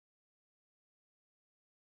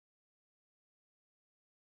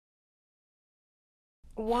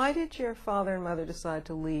Why did your father and mother decide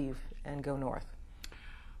to leave and go north?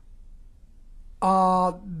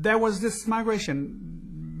 There was this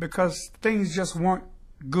migration because things just weren't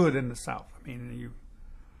good in the South. I mean,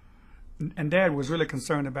 and Dad was really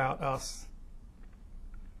concerned about us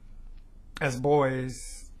as boys,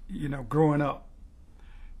 growing up.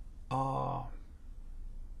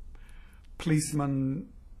 Policemen,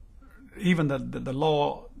 even the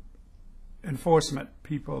law enforcement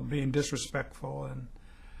people being disrespectful,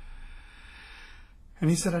 and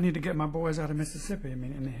he said, I need to get my boys out of Mississippi. I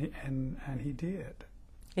mean, and he did.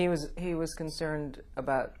 He was concerned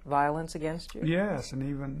about violence against you? Yes, and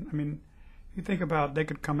even, I mean, you think about, they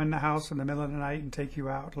could come in the house in the middle of the night and take you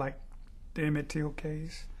out, like the Emmett Till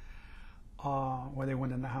case, where they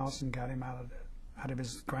went in the house and got him out of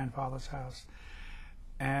his grandfather's house.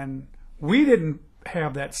 And we didn't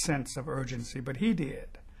have that sense of urgency, but he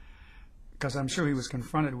did, because I'm sure he was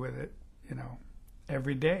confronted with it,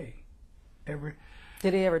 every day.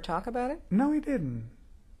 Did he ever talk about it? No, he didn't.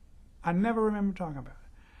 I never remember talking about it.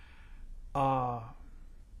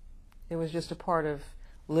 It was just a part of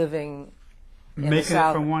living in making the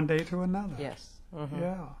South. it from one day to another. Yes. Mm-hmm.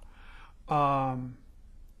 Yeah.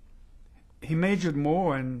 He majored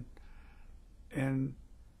more in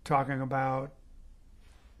talking about,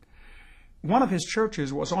 one of his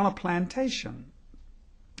churches was on a plantation.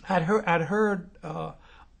 I'd heard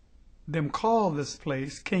them call this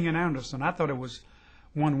place King and Anderson. I thought it was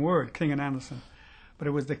one word, King and Anderson, but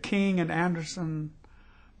it was the King and Anderson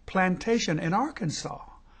plantation in Arkansas.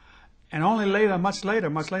 And only later, much later,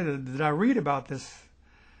 did I read about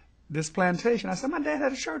this plantation. I said, my dad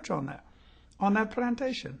had a church on that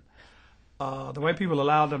plantation. The white people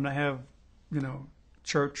allowed them to have,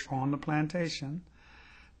 church on the plantation,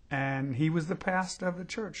 and he was the pastor of the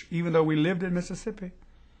church, even though we lived in Mississippi.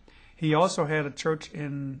 He also had a church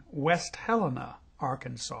in West Helena,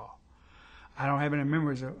 Arkansas. I don't have any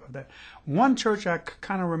memories of that. One church I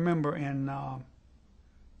kind of remember in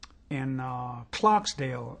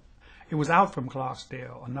Clarksdale. It was out from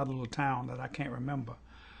Clarksdale, another little town that I can't remember.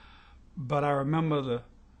 But I remember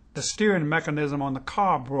the steering mechanism on the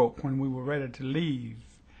car broke when we were ready to leave,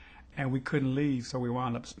 and we couldn't leave, so we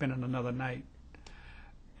wound up spending another night.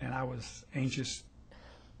 And I was anxious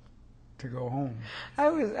to go home. I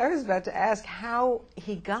was about to ask how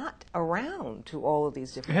he got around to all of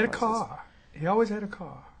these different places. He had a car. He always had a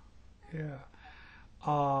car. Yeah.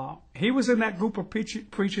 He was in that group of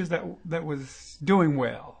preachers that was doing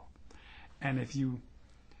well. And if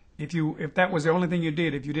that was the only thing you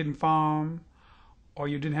did, if you didn't farm or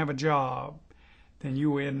you didn't have a job, then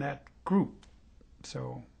you were in that group.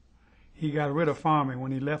 So he got rid of farming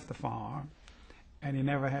when he left the farm, and he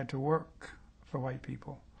never had to work for white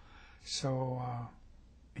people. So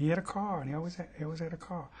he had a car, and he always had a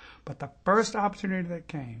car. But the first opportunity that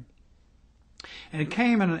came, and it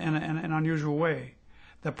came in an unusual way,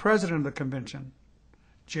 the president of the convention,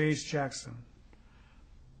 J.H. Jackson,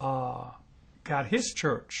 got his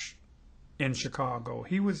church in Chicago.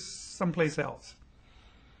 He was someplace else.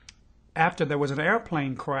 After there was an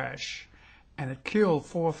airplane crash, and it killed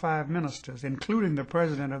 4 or 5 ministers, including the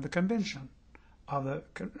president of the convention, of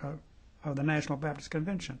the National Baptist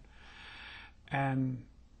Convention. And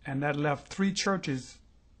that left 3 churches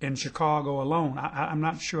in Chicago alone. I'm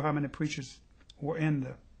not sure how many preachers were in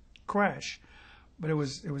the crash, but it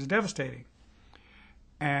was devastating.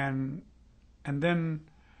 And then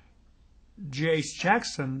J.H.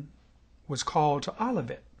 Jackson was called to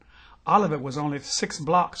Olivet. Olivet was only 6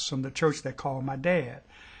 blocks from the church they called my dad.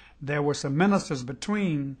 There were some ministers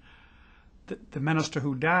between the minister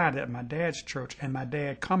who died at my dad's church and my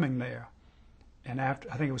dad coming there. And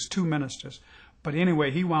after, I think it was 2 ministers. But anyway,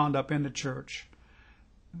 he wound up in the church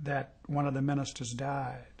that one of the ministers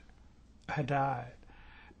had died.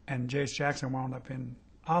 And J.H. Jackson wound up in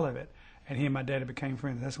Olivet. And he and my daddy became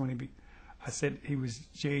friends. That's when I said he was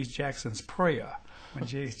J.H. Jackson's prayer. When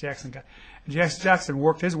J.H. Jackson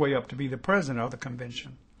worked his way up to be the president of the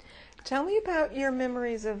convention. Tell me about your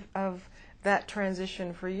memories of that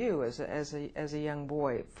transition for you as a young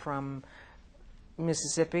boy from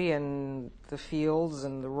Mississippi and the fields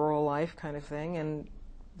and the rural life kind of thing, and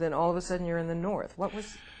then all of a sudden you're in the North. What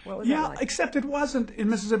was that like? Yeah, except it wasn't in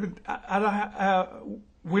Mississippi.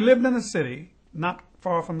 We lived in the city, not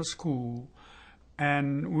far from the school,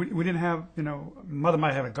 and we didn't have, mother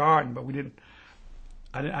might have a garden, but we didn't.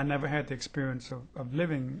 I never had the experience of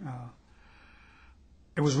living.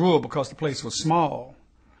 It was rural because the place was small.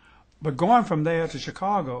 But going from there to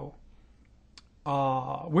Chicago,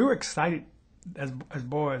 we were excited as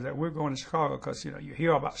boys that we're going to Chicago because you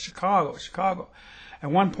hear about Chicago. At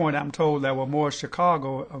one point, I'm told there were more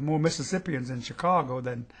Mississippians in Chicago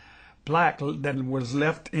than black than was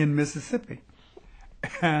left in Mississippi.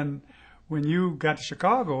 And when you got to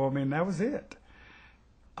Chicago, I mean, that was it.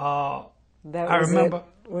 I remember.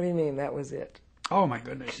 It? What do you mean that was it? Oh my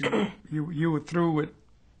goodness, you were through with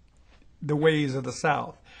the ways of the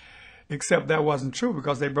South. Except that wasn't true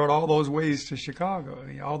because they brought all those ways to Chicago. I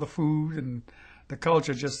mean, all the food and the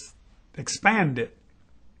culture just expanded.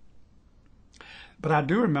 But I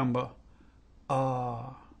do remember,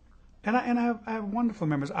 and I have wonderful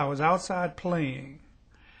memories. I was outside playing,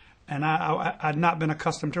 and I'd not been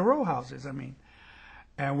accustomed to row houses. I mean,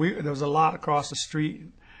 and there was a lot across the street,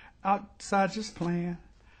 outside just playing,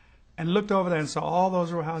 and looked over there and saw all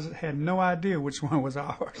those row houses. Had no idea which one was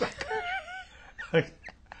ours.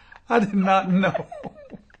 I did not know.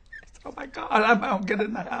 Oh my God, I don't get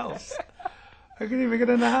in the house. I couldn't even get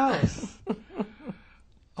in the house.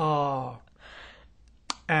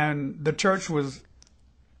 And the church was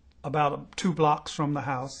about 2 blocks from the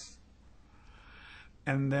house.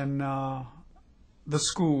 And then the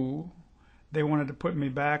school, they wanted to put me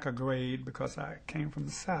back a grade because I came from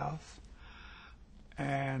the South.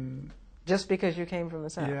 And just because you came from the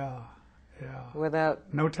South? Yeah.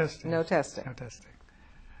 Without no testing. No testing. No testing.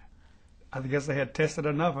 I guess they had tested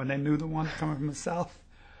enough, and they knew the ones coming from the South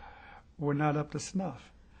were not up to snuff.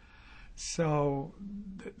 So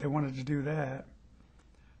they wanted to do that.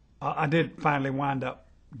 I did finally wind up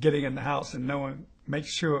getting in the house and make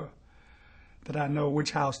sure that I know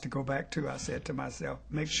which house to go back to. I said to myself,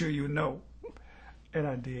 make sure you know. And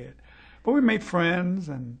I did. But we made friends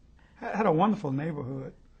and had a wonderful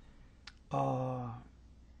neighborhood.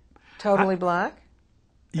 Totally black?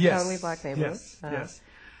 Yes. Totally black neighborhood? Yes.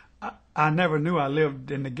 I never knew I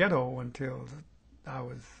lived in the ghetto until I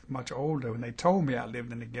was much older. When they told me I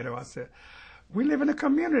lived in the ghetto, I said, we live in a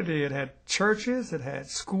community. It had churches, it had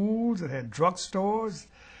schools, it had drugstores,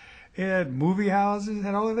 it had movie houses, it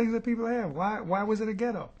had all the things that people have. Why was it a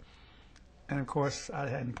ghetto? And of course, I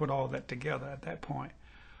hadn't put all that together at that point.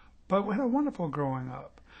 But we had a wonderful growing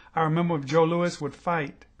up. I remember if Joe Louis would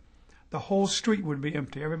fight, the whole street would be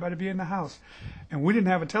empty. Everybody would be in the house. And we didn't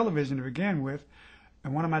have a television to begin with.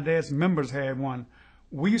 And one of my dad's members had one.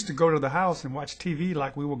 We used to go to the house and watch TV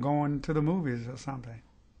like we were going to the movies or something,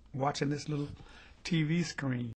 watching this little TV screen.